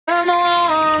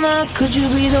could you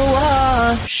be the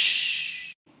one?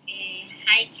 Okay,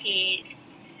 hi kids.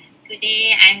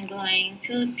 Today I'm going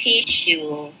to teach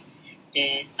you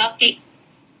the topic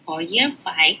for year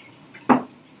 5,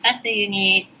 start the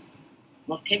unit,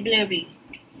 vocabulary,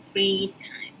 free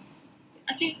time.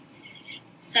 Okay,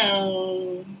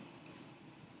 so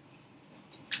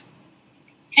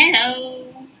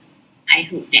hello. I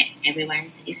hope that everyone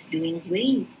is doing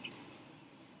great.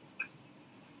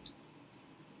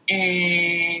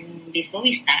 And before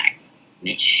we start,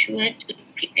 make sure to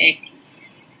prepare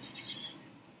this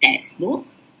textbook,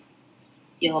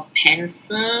 your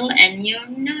pencil, and your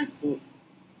notebook.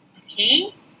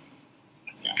 Okay?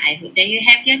 So I hope that you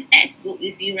have your textbook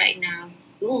with you right now.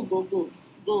 Go, go, go.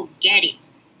 Go get it.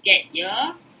 Get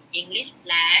your English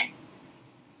Plus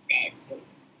textbook.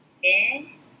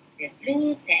 Okay? The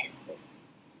blue textbook.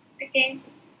 Okay?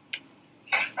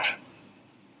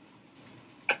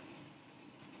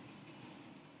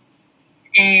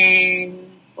 And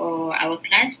for our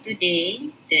class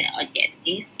today, the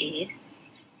objectives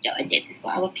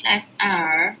for our class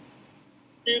are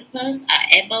pupils are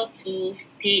able to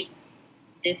state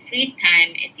the free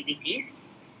time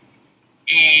activities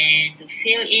and to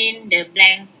fill in the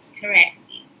blanks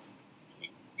correctly.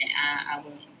 That are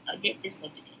our objectives for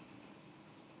today.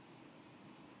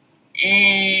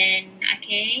 And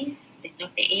okay, the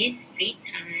topic is free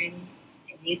time.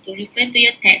 You need to refer to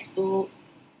your textbook,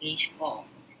 page 4.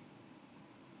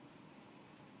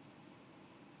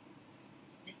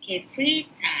 Okay, free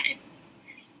time.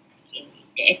 Okay,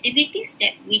 the activities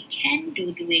that we can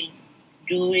do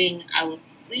during our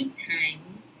free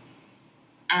time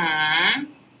are,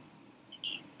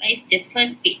 okay, what is the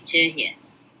first picture here?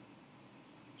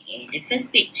 Okay, the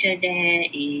first picture there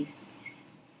is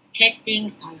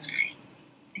chatting online.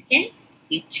 Okay,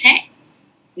 you chat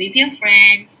with your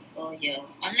friends or your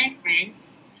online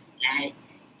friends, like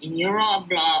in your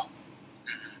Roblox.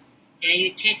 There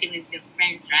you chatting with your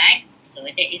friends, right? So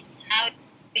that is how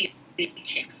you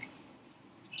chat.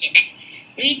 Okay, next,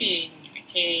 reading.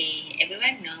 Okay,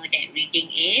 everyone know that reading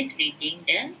is reading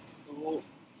the book.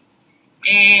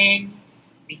 And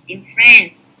meeting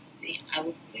friends. With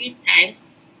our free times,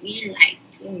 we like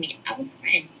to meet our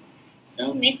friends.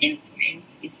 So meeting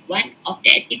friends is one of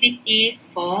the activities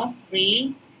for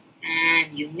free.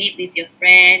 And you meet with your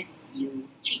friends, you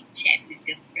chit chat with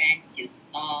your friends, you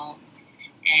talk,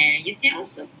 and you can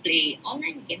also play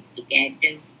online games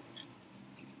together.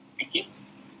 Okay.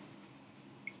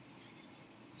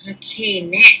 Okay,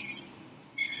 next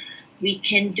we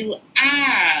can do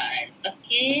art.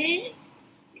 Okay,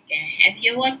 you can have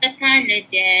your watercolor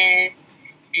there,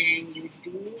 and you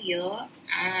do your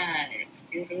art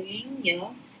during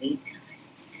your free time.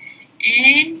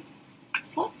 And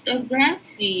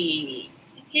photography.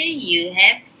 Okay, you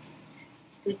have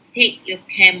to take your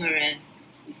camera.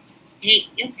 Take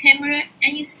your camera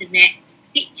and you snap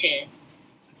picture.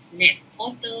 Snap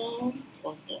photo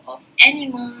of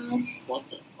animals,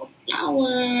 photo of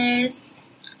flowers.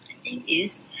 I think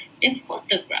is the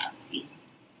photography.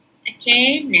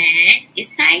 Okay, next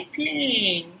is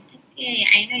cycling. Okay,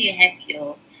 I know you have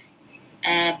your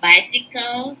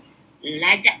bicycle,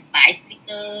 large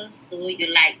bicycle, so you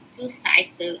like to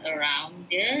cycle around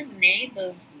the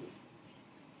neighborhood.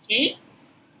 Okay.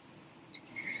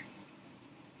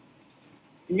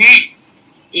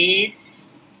 Next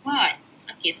is sport.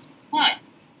 Okay, sport.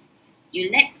 You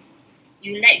like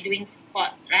doing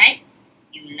sports, right?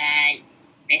 You like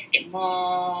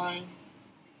basketball,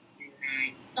 you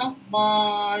like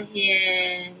softball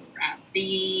here,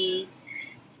 rugby,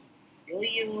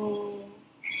 yo-yo,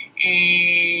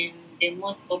 and the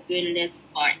most popular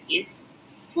sport is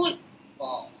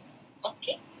football.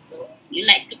 Okay, so you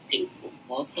like to play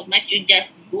football so much you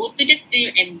just go to the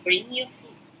field and bring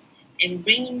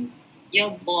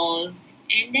your ball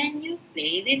and then you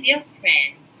play with your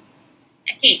friends.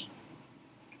 Okay,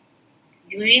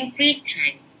 during free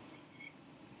time,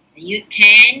 you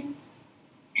can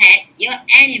pet your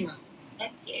animals.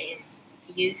 Okay,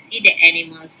 you see the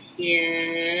animals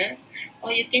here,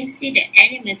 or you can see the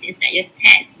animals inside your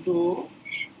textbook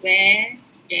where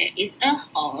there is a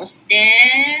horse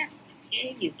there.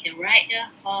 Okay, you can ride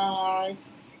the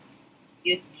horse,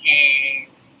 you can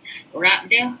rub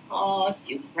the horse,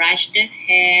 you brush the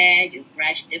hair, you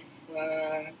brush the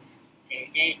fur. And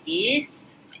that is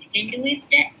what you can do with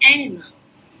the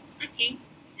animals. Okay.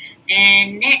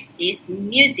 And next is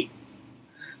music.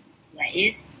 What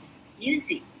is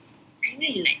music? I know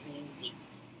you like music.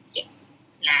 Okay.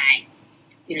 Like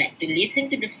you like to listen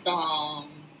to the song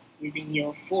using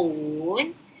your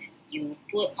phone. You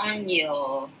put on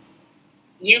your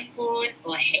earphone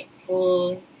or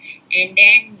headphone, and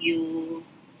then you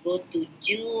go to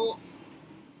Joox,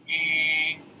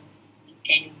 and you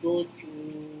can go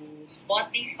to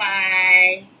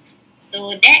Spotify.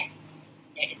 So that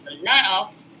there is a lot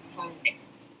of song there.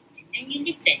 And then you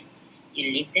listen.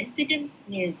 You listen to the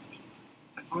music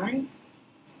on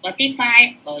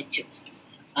Spotify or Joox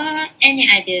or any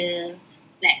other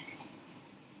platform.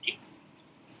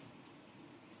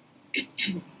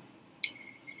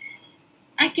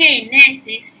 Okay, next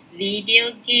is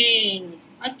video games.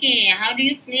 Okay, how do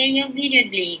you play your video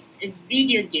game?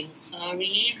 Video games.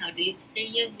 Sorry, how do you play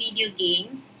your video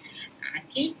games?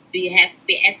 Okay, do you have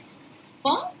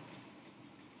PS4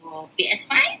 or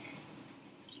PS5?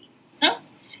 Okay, so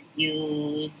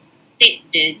you take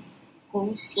the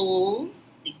console,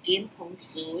 the game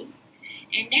console,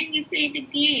 and then you play the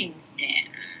games there.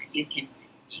 You can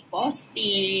play for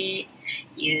speed.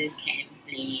 You can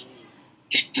play.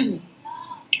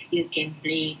 You can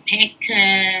play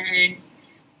Tekken.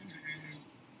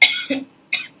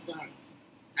 Sorry.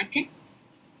 Okay.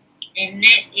 And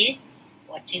next is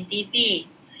watching TV.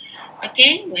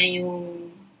 Okay, when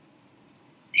you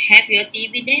have your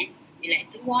TV there, you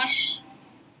like to watch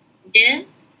the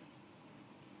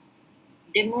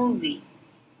movie,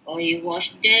 or you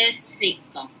watch the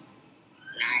sitcom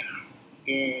like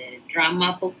the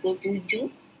drama Pukul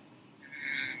 7.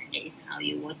 That is how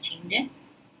you watching the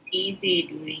TV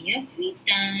during your free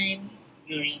time,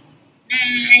 during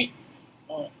night,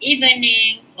 or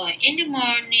evening, or in the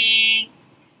morning.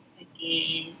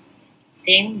 Okay.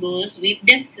 Same goes with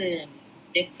the films.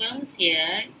 The films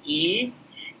here is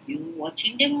you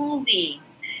watching the movie.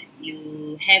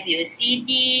 You have your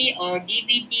CD or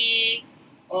DVD,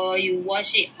 or you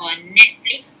watch it on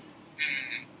Netflix.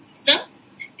 So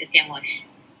you can watch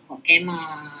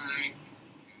Pokemon.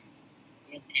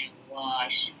 You can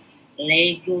watch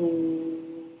Lego,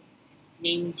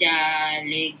 Ninja,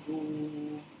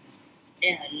 Lego.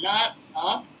 There are lots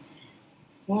of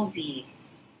movies.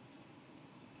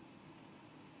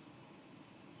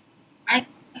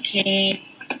 Okay,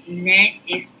 next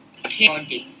is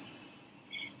skateboarding.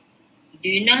 Do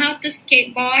you know how to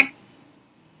skateboard?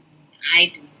 I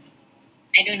do.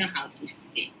 I don't know how to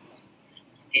skateboard.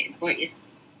 Skateboard is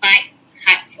quite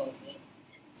hard for me.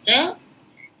 So,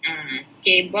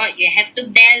 skateboard, you have to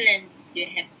balance. You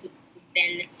have to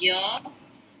balance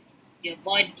your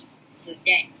body so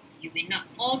that you will not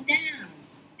fall down.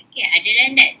 Okay, other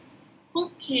than that,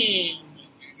 cooking.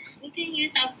 We can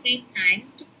use our free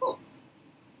time to cook.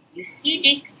 You see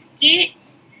the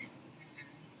skit?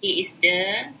 He is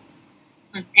the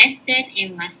contestant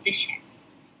in MasterChef.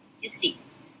 You see,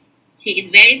 he is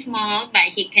very small,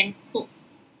 but he can cook.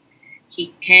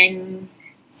 He can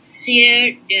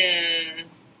sear the,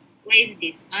 what is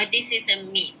this? Oh, this is a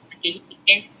meat. Okay, he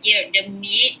can sear the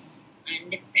meat on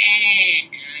the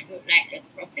pan. Look like a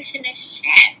professional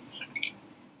chef.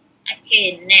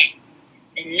 Okay, next.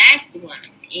 The last one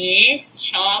is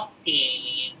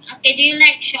shopping. Okay, do you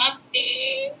like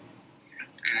shopping?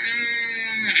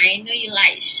 I know you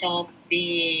like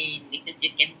shopping because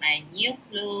you can buy new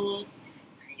clothes,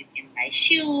 you can buy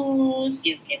shoes,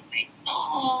 you can buy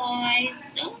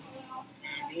toys. So,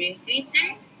 during free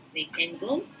time, we can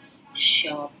go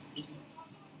shopping.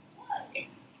 Okay.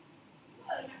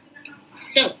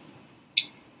 So,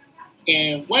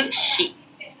 the worksheet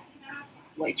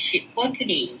for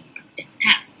today, the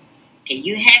task. Okay,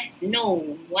 you have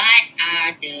know what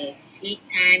are the free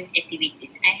time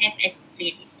activities. I have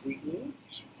explained it to you.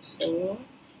 So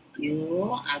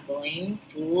you are going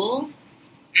to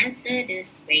answer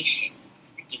this question.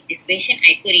 Okay, this question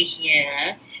I put it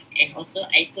here, and also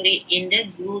I put it in the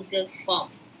Google form.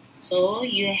 So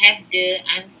you have the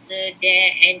answer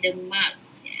there and the marks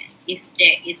there. If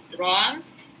there is wrong,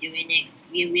 you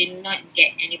will not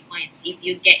get any points. If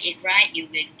you get it right, you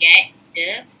will get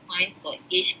the points for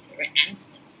each correct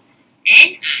answer.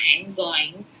 And I'm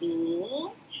going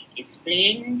to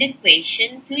explain the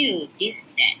question to you. This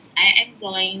test I am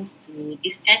going to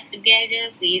discuss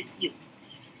together with you.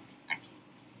 Okay.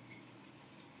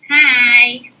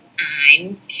 Hi,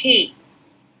 I'm Kate.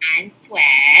 I'm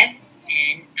 12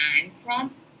 and I'm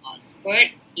from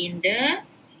Oxford in the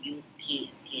UK.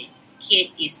 Okay.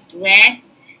 Kate is 12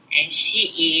 and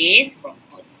she is from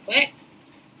Oxford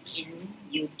in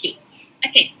UK.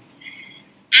 Okay.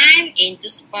 I'm into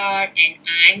sport and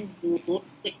I'm good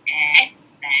at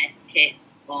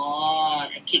basketball.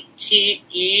 Okay, Kate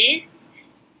is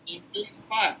into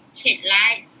sport. Kate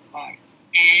likes sport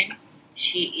and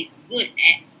she is good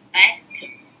at basketball.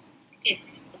 Okay,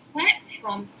 apart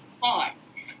from sport,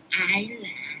 I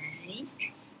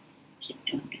like, okay,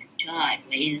 dot,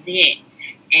 where is it?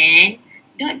 And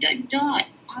dot,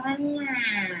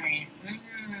 online.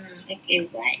 Okay,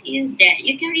 what is that?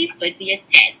 You can refer to your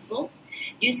textbook.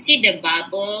 You see the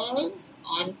bubbles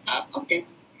on top of the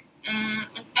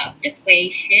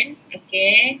question.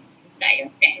 Okay, inside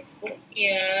your textbook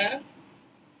here.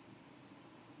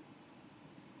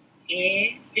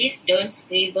 Okay, please don't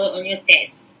scribble on your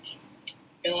textbook.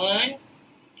 Don't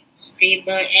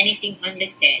scribble anything on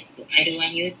the textbook. I don't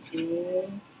want you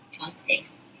to contact.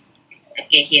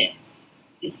 Okay, here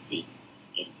you see.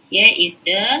 Okay, here is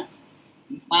the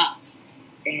box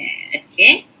there.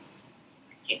 Okay.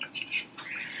 Okay.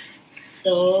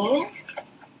 So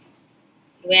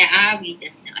where are we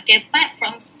just now? Okay, apart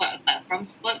from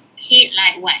sport, hit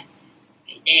like what?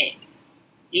 Okay,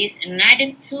 there is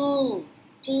another two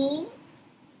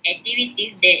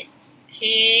activities that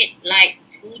kid like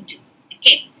to do.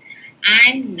 Okay,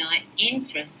 I'm not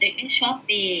interested in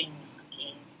shopping.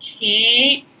 Okay,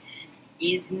 kid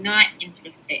is not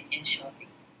interested in shopping.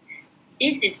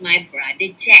 This is my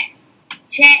brother Jack.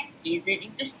 Jack isn't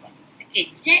into sport.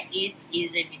 Okay, Jack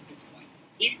isn't into sport.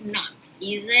 Is not.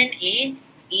 Isn't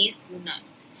is not.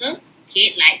 So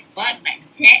kid likes sport, but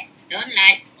Jack don't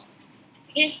like sport.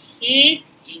 Okay,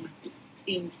 he's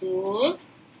into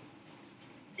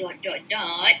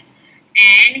dot,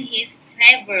 and his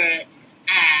favorites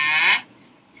are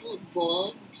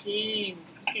football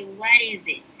games. Okay, what is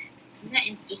it? It's not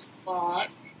into sport,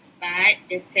 but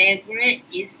the favorite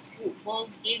is football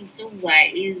games. So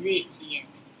what is it here?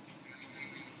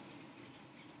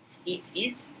 It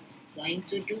is going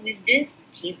to do with the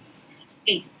games.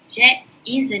 Okay, Jack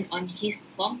isn't on his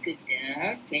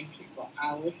computer 24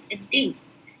 hours a day.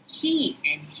 He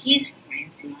and his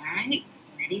friends like,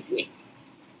 what is it?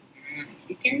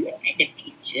 You can look at the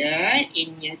picture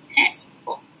in your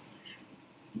textbook.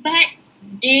 But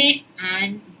they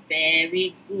aren't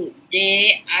very good.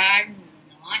 They are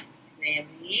not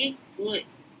very good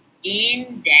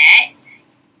in that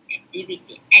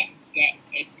activity, at that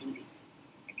activity.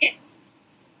 Okay?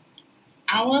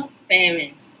 Our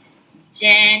parents,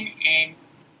 Jan and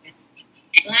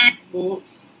like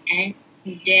books, and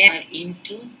they are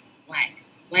into what?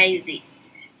 Why is it?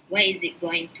 What is it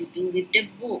going to do with the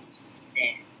books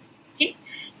there? Okay.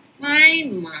 My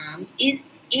mom is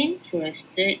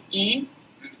interested in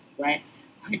what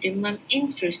are the mom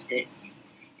interested in?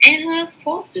 And her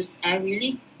photos are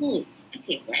really good.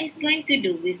 Okay, what is going to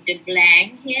do with the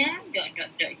blank here, dot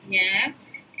here,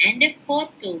 and the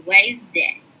photo? What is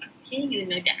that? Okay, you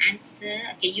know the answer.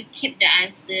 Okay, you keep the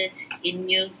answer in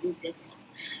your Google form.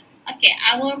 Okay,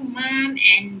 our mom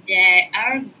and dad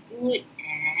are good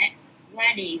at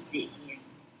what is it here?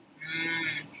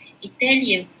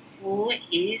 Italian food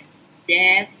is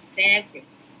their favorite.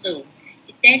 So,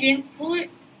 Italian food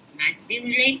must be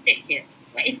related here.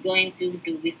 What is going to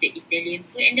do with the Italian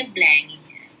food and the blank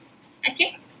here?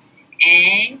 Okay?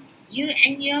 And you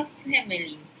and your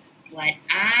family, what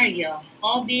are your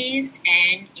hobbies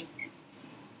and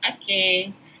interests?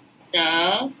 Okay,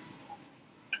 so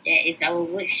that is our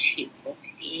worksheet for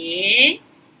today.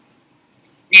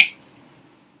 Next,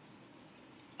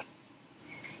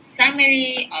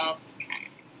 summary of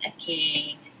class.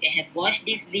 Okay, you have watched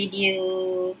this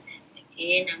video.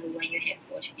 Okay, number one, you have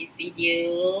watched this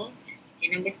video. Okay,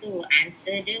 number two,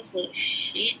 answer the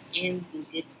worksheet in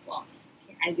Google Form.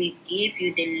 Okay, I will give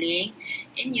you the link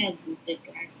in your Google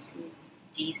Classroom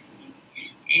GC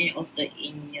and also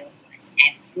in your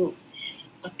WhatsApp group.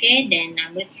 Okay, then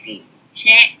number three,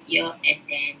 check your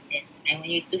attendance. I want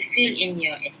you to fill in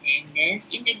your attendance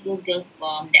in the Google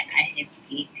form that I have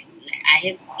gave you, like I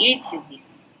have gave you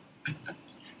before. Okay,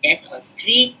 that's all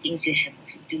three things you have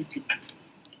to do today.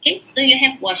 Okay, so you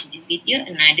have watched this video,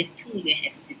 another two you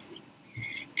have to do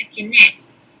it. Okay,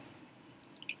 next.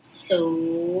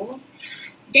 So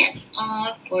that's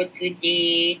all for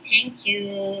today. Thank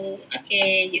you.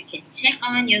 Okay, you can check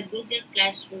on your Google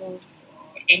Classroom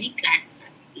for any class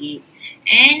update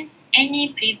and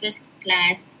any previous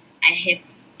class I have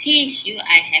teach you,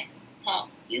 I have taught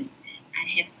you, I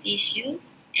have teach you,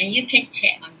 and you can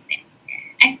check on that.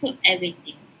 I put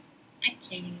everything.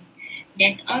 Okay,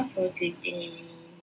 that's all for today.